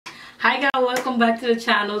Hi guys, welcome back to the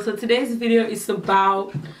channel. So today's video is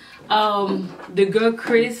about the girl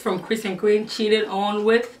Chris from Chris and Queen cheated on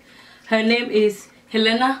with. Her name is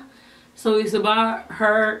Hehleena. So it's about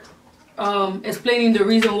her explaining the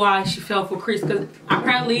reason why she fell for Chris, because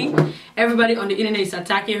apparently everybody on the internet is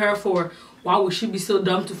attacking her for why would she be so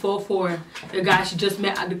dumb to fall for the guy she just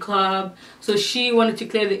met at the club. So she wanted to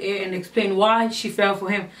clear the air and explain why she fell for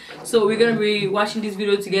him. So we're gonna be watching this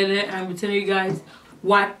video together, and I'm telling you guys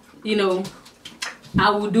what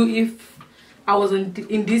I would do if I was in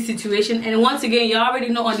this situation. And once again, you already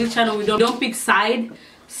know on this channel we don't pick side,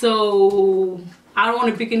 so I don't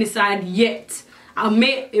want to pick any side yet. I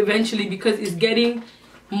may eventually, because it's getting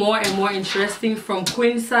more and more interesting from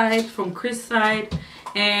Queen's side, from Chris' side,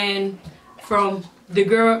 and from the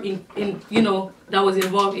girl in that was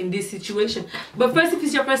involved in this situation. But first, if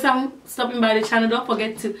it's your first time stopping by the channel, don't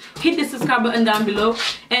forget to hit the subscribe button down below,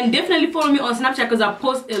 and definitely follow me on Snapchat, because I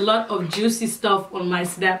post a lot of juicy stuff on my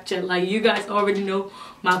Snapchat. Like, you guys already know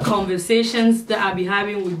my conversations that I be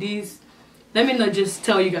having with these. Let me not just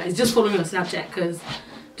tell you guys, just follow me on Snapchat,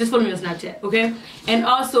 just follow me on Snapchat, okay? And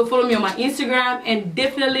also follow me on my Instagram, and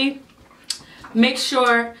definitely make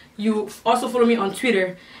sure you also follow me on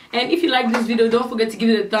Twitter. And if you like this video, don't forget to give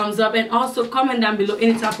it a thumbs up, and also comment down below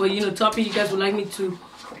any type of topic you guys would like me to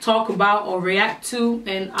talk about or react to,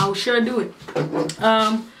 and I'll sure do it.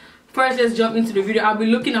 First, let's jump into the video. I'll be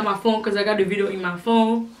looking at my phone because I got the video in my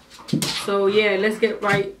phone. So yeah, let's get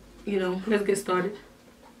let's get started.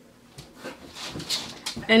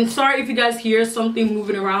 And sorry if you guys hear something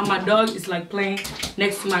moving around. My dog is like playing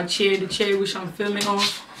next to my chair, the chair which I'm filming on.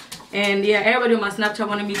 And yeah, everybody on my Snapchat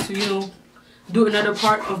wanted me to do another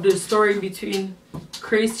part of the story between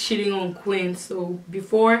Chris cheating on Queen. So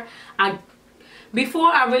before I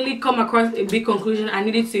really come across a big conclusion, I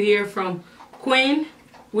needed to hear from Queen,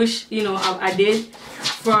 which I did,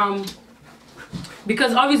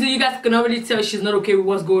 because obviously you guys can already tell she's not okay with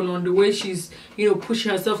what's going on, the way she's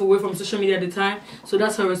pushing herself away from social media at the time. So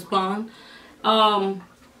that's her response.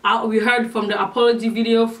 We heard from the apology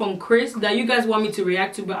video from Chris that you guys want me to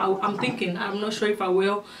react to, but I'm thinking, I'm not sure if I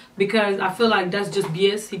will, because I feel like that's just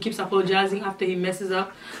BS. He keeps apologizing after he messes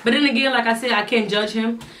up. But then again, like I said, I can't judge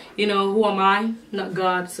him. Who am I? Not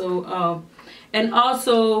God. So, and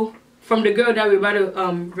also from the girl that we're about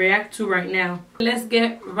to react to right now. Let's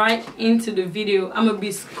get right into the video. I'm going to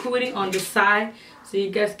be scooting on the side so you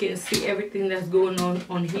guys can see everything that's going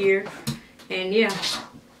on here. And yeah.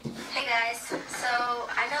 Hey guys, so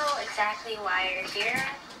I know exactly why you're here.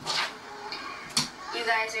 You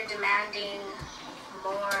guys are demanding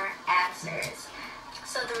more answers.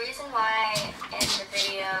 So the reason why in the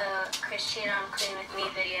video, the Chris cheated on Queen with me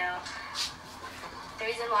video, the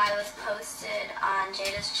reason why it was posted on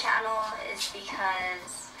Jada's channel is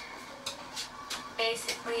because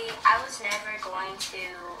basically I was never going to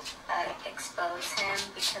expose him,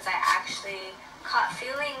 because I actually caught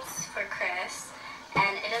feelings for Chris.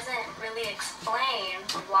 And it doesn't really explain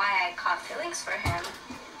why I caught feelings for him.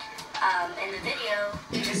 In the video,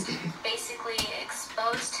 we just basically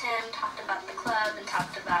exposed him, talked about the club, and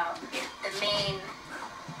talked about the main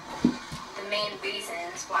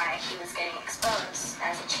reasons why he was getting exposed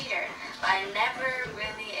as a cheater. But I never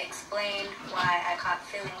really explained why I caught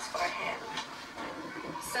feelings for him.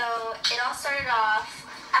 So it all started off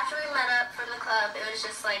after we met up from the club. It was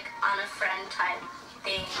just like on a friend type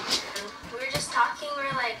thing. We were just talking, we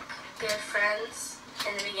were like good friends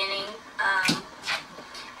in the beginning.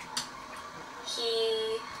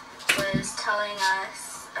 He was telling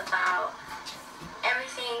us about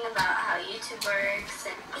everything about how YouTube works,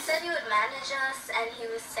 and he said he would manage us, and he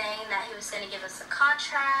was saying that he was going to give us a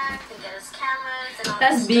contract and get us cameras and all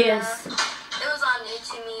That's this BS. stuff. It was all new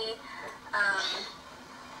to me.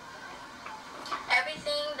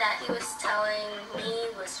 Everything that he was telling me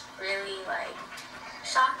was really like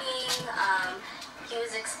shocking. He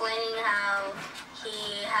was explaining how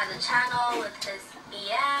he had a channel with his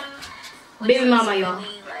BM, which Baby mama, was y'all.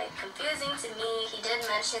 really like confusing to me. He did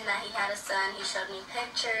mention that he had a son. He showed me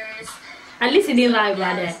pictures. At least he didn't lie about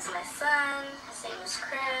Yeah, that. this is my son. His name is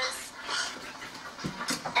Chris.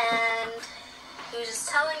 And he was just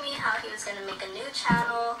telling me how he was going to make a new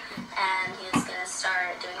channel, and he was going to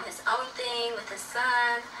start doing his own thing with his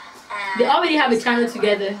son. And They already have a channel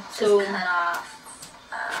together, so just cut off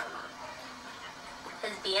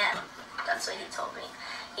his BM. That's what he told me.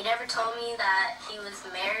 He never told me that he was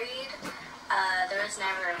married. There was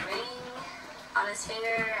never a ring on his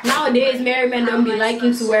finger. nowadays married men don't be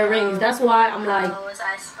liking to wear rings. That's why I'm like, how was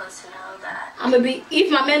I supposed to know that?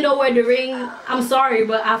 if my man don't wear the ring, I'm sorry,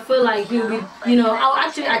 but I feel like he'll be, I'll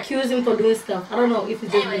actually accuse him for doing stuff. I don't know if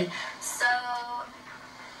it's just Anyway, me. so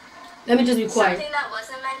Let me just be quiet. Something that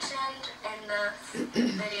wasn't mentioned in the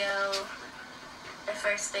video, the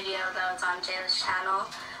first video that was on Jayla's channel,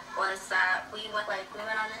 was that we went on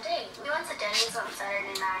a date. We went to Denny's on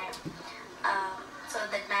Saturday night. So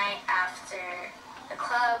the night after the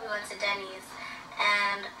club, we went to Denny's,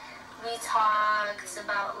 and we talked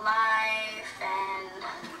about life, and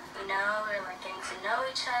you know, we were like getting to know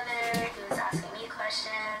each other. He was asking me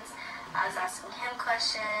questions, I was asking him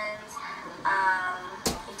questions.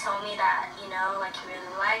 He told me that, you know, like he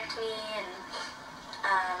really liked me, and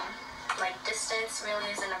like distance really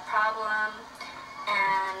isn't a problem.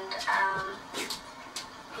 And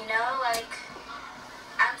you know, like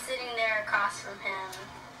I'm sitting there across from him,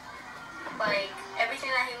 like everything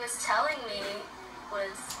that he was telling me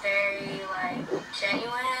was very like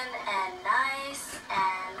genuine and nice,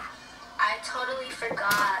 and I totally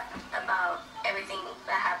forgot about everything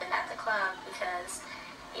that happened at the club because,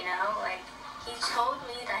 you know, like he told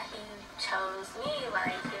me that he chose me.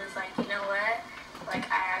 Like he was like, you know what, like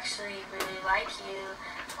I actually really like you,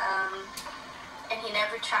 and he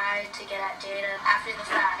never tried to get at Jada after the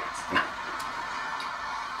fact.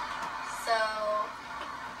 So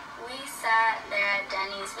we sat there at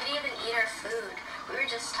Denny's. We didn't even eat our food. We were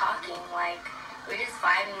just talking, like we were just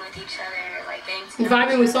vibing with each other, like getting to know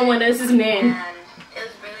vibing with someone else's man. And it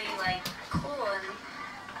was really like cool. And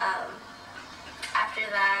after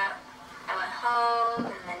that, I went home,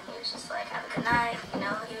 and then he was just like, have a good night. You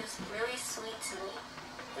know, he was really sweet to me.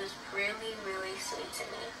 He was really, really sweet to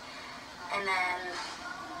me. And then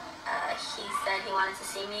he said he wanted to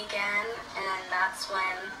see me again, and then that's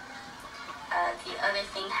when the other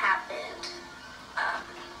thing happened.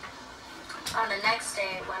 On the next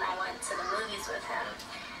day when I went to the movies with him.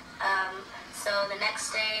 So the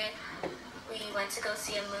next day we went to go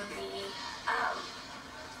see a movie.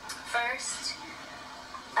 First,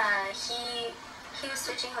 he was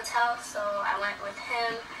switching hotels, so I went with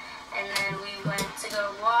him, and then we went to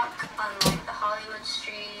go walk on like the Hollywood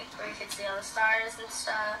street where you could see all the stars and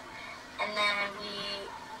stuff. And then we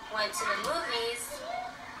went to the movies,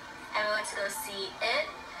 and we went to go see it,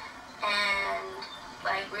 and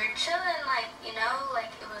like we were chilling, like, you know, like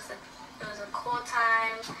it was a cool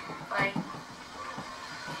time. Like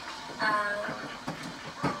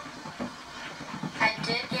I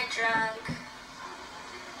did get drunk,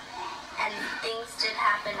 and things did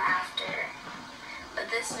happen after, but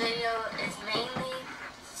this video is mainly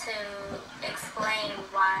to explain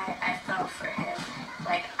why I fell for him.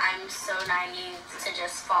 Like, I'm so naive to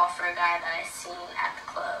just fall for a guy that I seen at the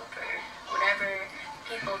club or whatever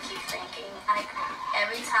people keep thinking. Like,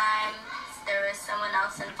 every time there was someone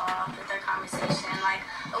else involved with our conversation, like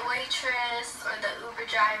a waitress or the Uber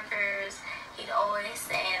drivers, he'd always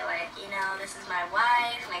say, like, you know, this is my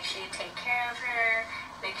wife, make sure you take care of her,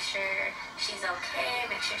 make sure she's okay,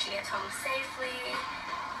 make sure she gets home safely.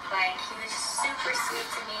 Like, he was super sweet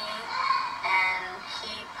to me, and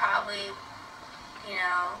he probably, you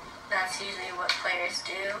know, that's usually what players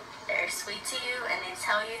do. They're sweet to you, and they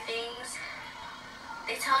tell you things.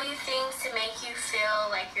 They tell you things to make you feel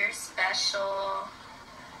like you're special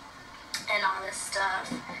and all this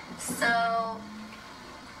stuff. So,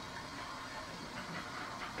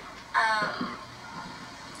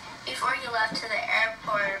 before you left to the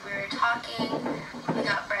airport, we were talking, we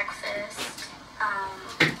got breakfast,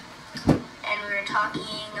 and we were talking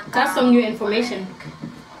about... That's some new information.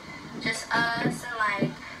 Like, just us and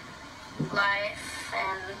like life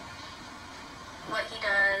and what he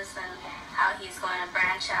does and how he's going to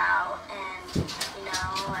branch out, and you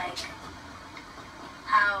know, like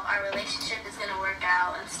how our relationship is going to work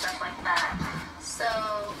out and stuff like that. So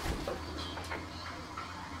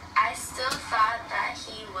I still thought that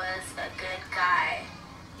he was a good guy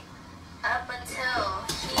up until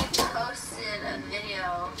he posted a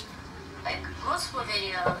video, like multiple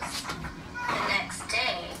videos the next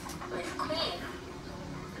day with Queen,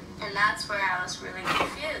 and that's where I was really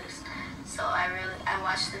confused. So I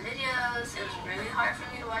watched the videos. It was really hard for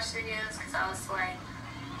me to watch the videos because I was like,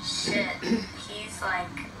 shit, he's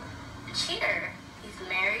like a cheater. He's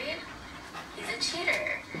married. He's a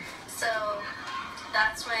cheater. So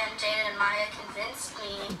that's when Jada and Maya convinced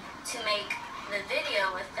me to make the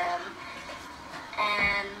video with them.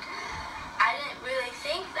 And I didn't really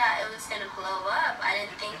think that it was going to blow up. I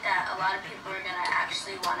didn't think that a lot of people were going to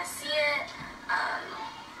actually want to see it.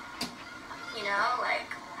 You know, like,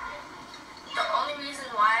 the only reason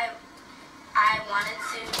why I wanted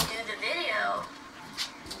to do the video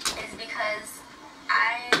is because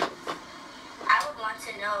I would want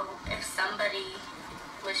to know if somebody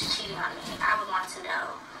was cheating on me. I would want to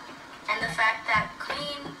know. And the fact that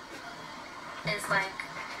Queen is like,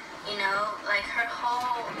 You know, like her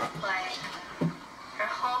whole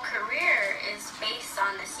career is based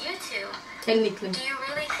on this YouTube. Technically. Do you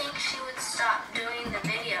really think she would stop doing the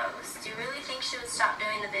videos? Do you really think she would stop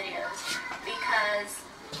doing the videos because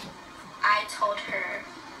I told her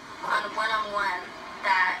on one-on-one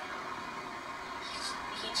that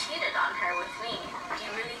he cheated on her with me? Do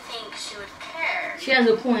you really think she would care? She has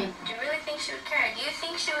a point. Do you really think she would care? Do you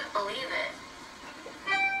think she would believe it?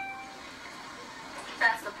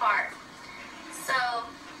 That's the part. So,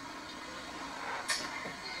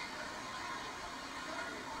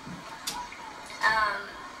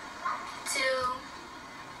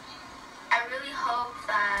 I really hope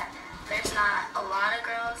that there's not a lot of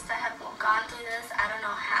girls that have gone through this. I don't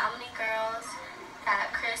know how many girls that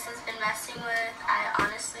Chris has been messing with. I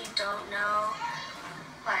honestly don't know.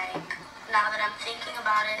 Like, now that I'm thinking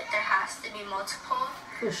about it, there has to be multiple.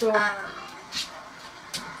 For sure.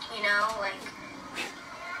 You know, like,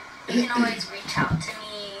 you can always reach out to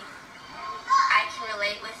me. I can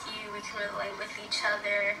relate with you. We can relate with each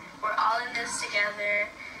other. We're all in this together.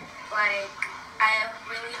 Like, I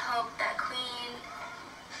really hope that Queen,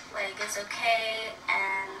 like, is okay,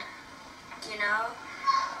 and, you know,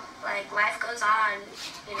 like, life goes on.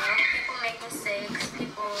 You know, people make mistakes.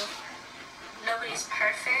 Nobody's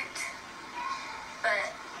perfect, but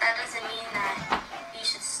that doesn't mean that you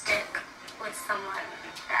should stick with someone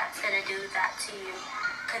that's gonna do that to you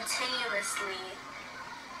continuously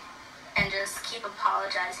and just keep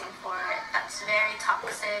apologizing for it. That's very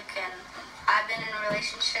toxic, and I've been in a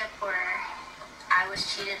relationship where I was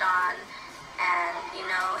cheated on, and, you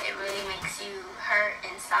know, it really makes you hurt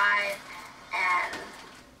inside, and,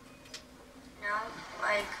 you know,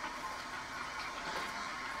 like,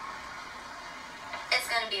 it's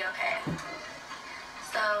gonna be okay.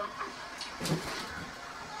 So,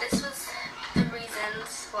 this was the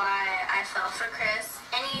reasons why I fell for Chris.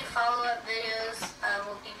 Any follow-up videos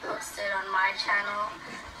will be posted on my channel.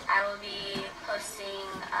 I will be posting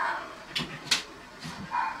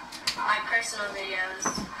my personal videos.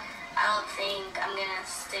 I don't think I'm gonna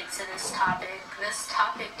stick to this topic. This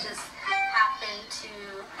topic just happened to,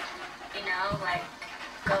 you know, like,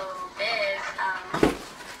 go big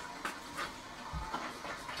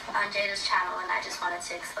on Jada's channel, and I just wanted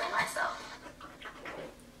to explain myself.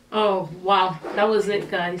 Oh wow, that was it,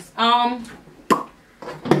 guys.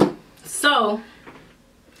 So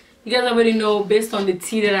you guys already know, based on the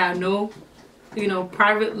tea that I know, you know,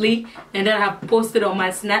 privately, and that I have posted on my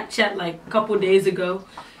Snapchat like a couple days ago,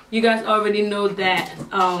 you guys already know that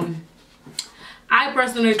I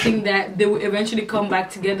personally think that they will eventually come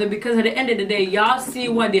back together, because at the end of the day, y'all see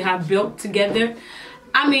what they have built together.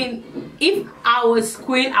 I mean, if I was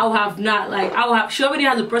Queen, I would have not, like, she already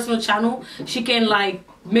has a personal channel. She can, like,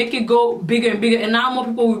 make it go bigger and bigger, and now more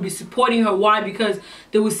people will be supporting her. Why? Because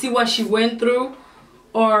they will see what she went through,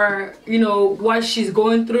 or, you know, what she's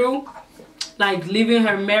going through, like leaving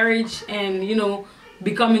her marriage and, you know,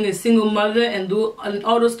 becoming a single mother and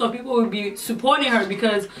all those stuff. People will be supporting her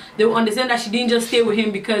because they will understand that she didn't just stay with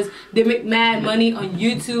him because they make mad money on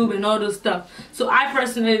YouTube and all those stuff. So I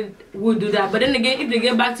personally would do that. But then again, if they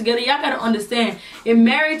get back together, y'all gotta understand, a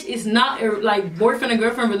marriage is not a, like, boyfriend and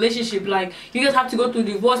girlfriend relationship. Like, you guys have to go through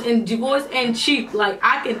divorce, and divorce ain't cheap. Like,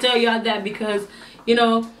 I can tell y'all that because, you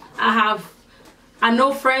know, I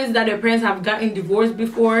know friends that their parents have gotten divorced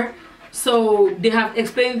before. So they have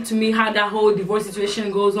explained to me how that whole divorce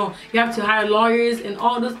situation goes on. You have to hire lawyers and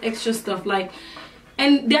all those extra stuff, like,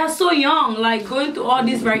 and they're so young, like, going through all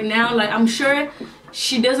this right now. Like, I'm sure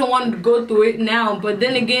she doesn't want to go through it now, but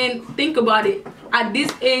then again, think about it. At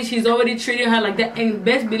this age, he's already treating her like that, and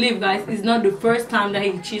best believe, guys, it's not the first time that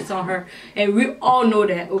he cheats on her, and we all know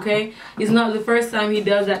that, okay? It's not the first time he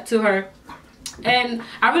does that to her. And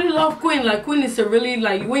I really love Queen. Like, Queen is a really,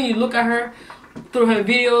 like, when you look at her through her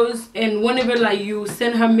videos, and whenever, like, you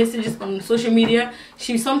send her messages on social media,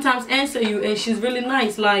 she sometimes answer you, and she's really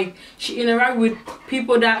nice. Like, she interact with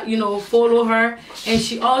people that, you know, follow her, and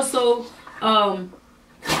she also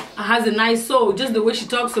has a nice soul, just the way she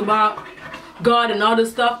talks about God and all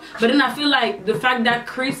this stuff. But then I feel like the fact that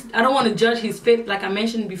Chris, I don't want to judge his faith, like I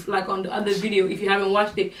mentioned before, like on the other video. If you haven't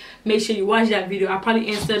watched it, make sure you watch that video. I'll probably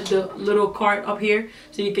insert the little card up here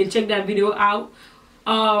so you can check that video out.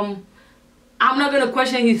 I'm not going to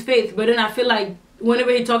question his faith, but then I feel like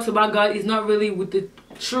whenever he talks about God, it's not really with the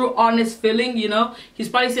true, honest feeling, you know. He's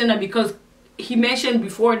probably saying that because he mentioned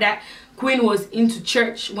before that Queen was into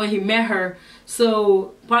church when he met her.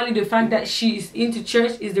 So probably the fact that she's into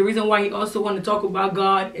church is the reason why he also want to talk about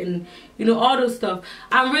God and, you know, all those stuff.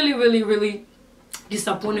 I'm really, really, really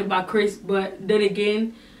disappointed by Chris, but then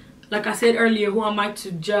again, like I said earlier, who am I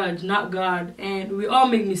to judge? Not God. And we all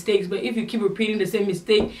make mistakes, but if you keep repeating the same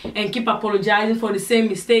mistake and keep apologizing for the same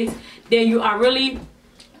mistakes, then you are really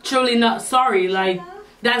truly not sorry. Like,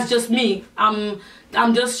 that's just me. I'm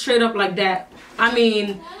just straight up like that. I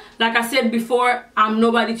mean, like I said before, I'm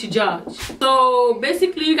nobody to judge. So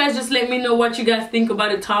basically, you guys just let me know what you guys think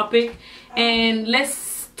about the topic, and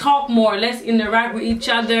let's talk more, let's interact with each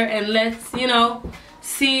other, and let's, you know,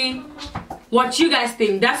 see what you guys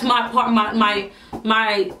think. That's my part,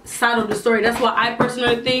 my side of the story. That's what I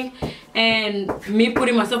personally think, and me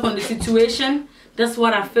putting myself on the situation, that's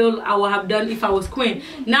what I feel I would have done if I was Queen.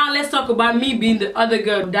 Now let's talk about me being the other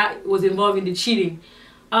girl that was involved in the cheating.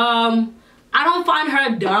 I don't find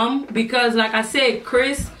her dumb, because like I said,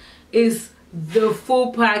 Chris is the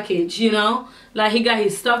full package, you know. Like, he got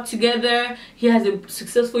his stuff together, he has a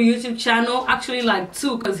successful YouTube channel, actually like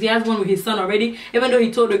 2, because he has one with his son already. Even though he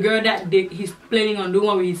told the girl that he's planning on doing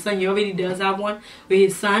one with his son, he already does have one with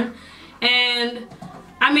his son. And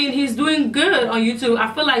I mean, he's doing good on YouTube.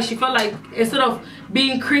 I feel like she felt like instead of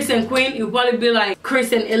being Chris and Queen, it would probably be like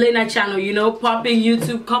Chris and Hehleena channel, you know, popping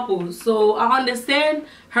YouTube couples. So I understand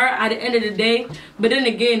her at the end of the day, but then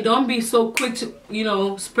again, don't be so quick to, you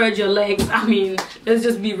know, spread your legs. I mean, let's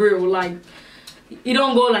just be real. Like, you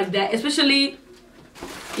don't go like that. Especially,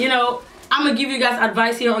 you know, I'm gonna give you guys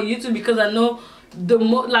advice here on YouTube, because I know the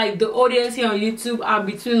audience here on YouTube are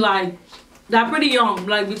between, like, they're pretty young,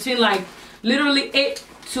 like between like literally 8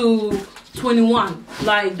 to 21.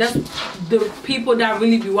 Like, that's the people that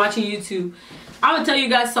really be watching YouTube. I'm gonna tell you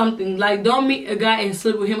guys something. Like, don't meet a guy and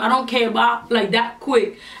sleep with him. I don't care about, like, that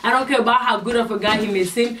quick. I don't care about how good of a guy he may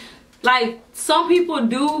seem. Like, some people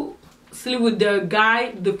do sleep with the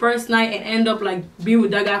guy the first night and end up like being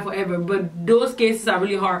with that guy forever, but those cases are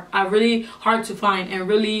really hard to find, and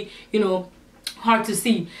really, you know, hard to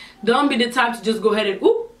see. Don't be the type to just go ahead and,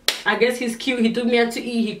 oop, I guess he's cute, he took me out to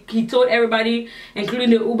eat, he told everybody, including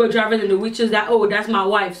the Uber drivers and the waitress, that, oh, that's my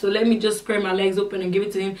wife, so let me just spread my legs open and give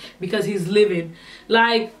it to him because he's living.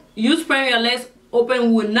 Like, you spreading your legs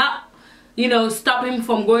open would not, you know, stop him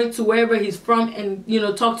from going to wherever he's from and, you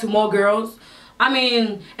know, talk to more girls. I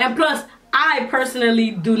mean, and plus, I personally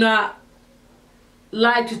do not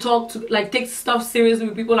like to talk to, like, take stuff seriously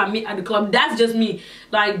with people I meet at the club. That's just me.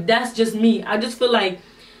 Like, that's just me. I just feel like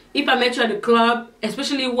if I met you at the club,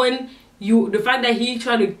 especially when the fact that he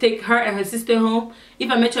tried to take her and her sister home, if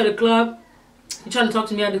I met you at the club, you trying to talk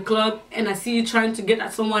to me at the club, and I see you trying to get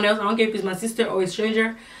at someone else, I don't care if it's my sister or a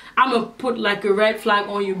stranger, I'm gonna put like a red flag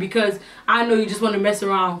on you, because I know you just want to mess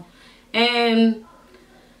around. And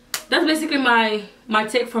that's basically my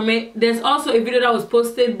take from it. There's also a video that was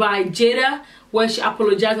posted by Jada where she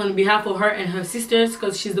apologized on behalf of her and her sisters,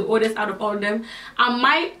 because she's the oldest out of all of them. I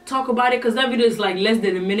might talk about it because that video is like less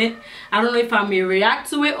than a minute. I don't know if I may react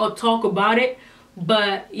to it or talk about it,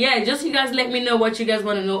 but yeah, just you guys let me know what you guys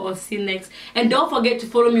want to know or see next. And don't forget to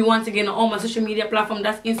follow me once again on all my social media platforms.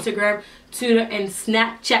 That's Instagram, Twitter, and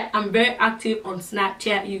Snapchat. I'm very active on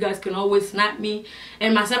Snapchat. You guys can always snap me,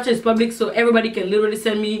 and my Snapchat is public, so everybody can literally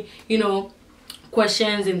send me, you know,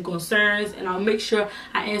 questions and concerns, and I'll make sure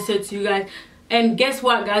I answer to you guys. And guess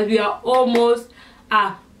what, guys, we are almost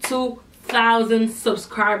at 2,000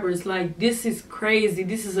 subscribers. Like, this is crazy,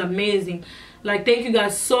 this is amazing. Like, thank you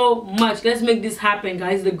guys so much. Let's make this happen,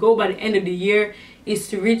 guys. The goal by the end of the year is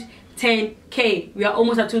to reach 10K. We are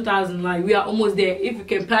almost at 2,000. Like, we are almost there. If you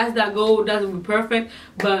can pass that goal, that would be perfect.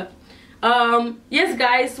 But yes,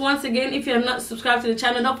 guys, once again, if you have not subscribed to the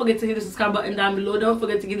channel, don't forget to hit the subscribe button down below. Don't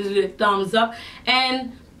forget to give this video a thumbs up,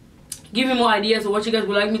 and give me more ideas of what you guys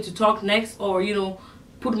would like me to talk next, or, you know,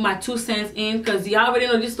 put my 2 cents in, because you already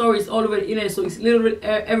know this story is all over the internet, so it's literally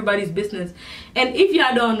everybody's business. And if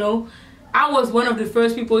y'all don't know, I was one of the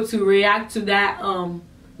first people to react to that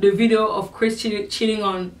the video of Chris cheating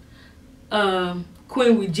on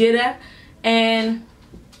Queen with Jada, and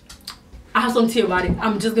I have some tea about it.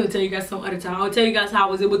 I'm just gonna tell you guys some other time. I'll tell you guys how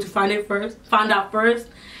I was able to find out first,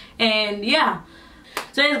 and yeah.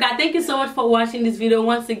 So yes, guys, thank you so much for watching this video.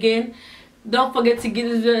 Once again, don't forget to give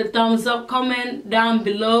this video a thumbs up, comment down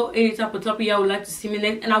below any type of topic y'all would like to see me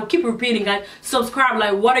next, and I'll keep repeating, guys, subscribe.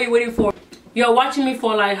 Like, what are you waiting for? You're watching me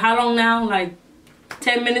for like how long now? Like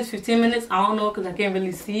 10 minutes, 15 minutes, I don't know, because I can't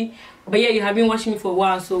really see. But yeah, you have been watching me for a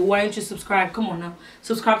while, so why don't you subscribe? Come on now,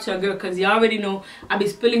 subscribe to your girl, because you already know I be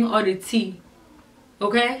spilling all the tea.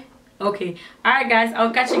 Okay, alright guys,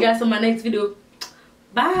 I'll catch you guys on my next video.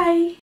 Bye.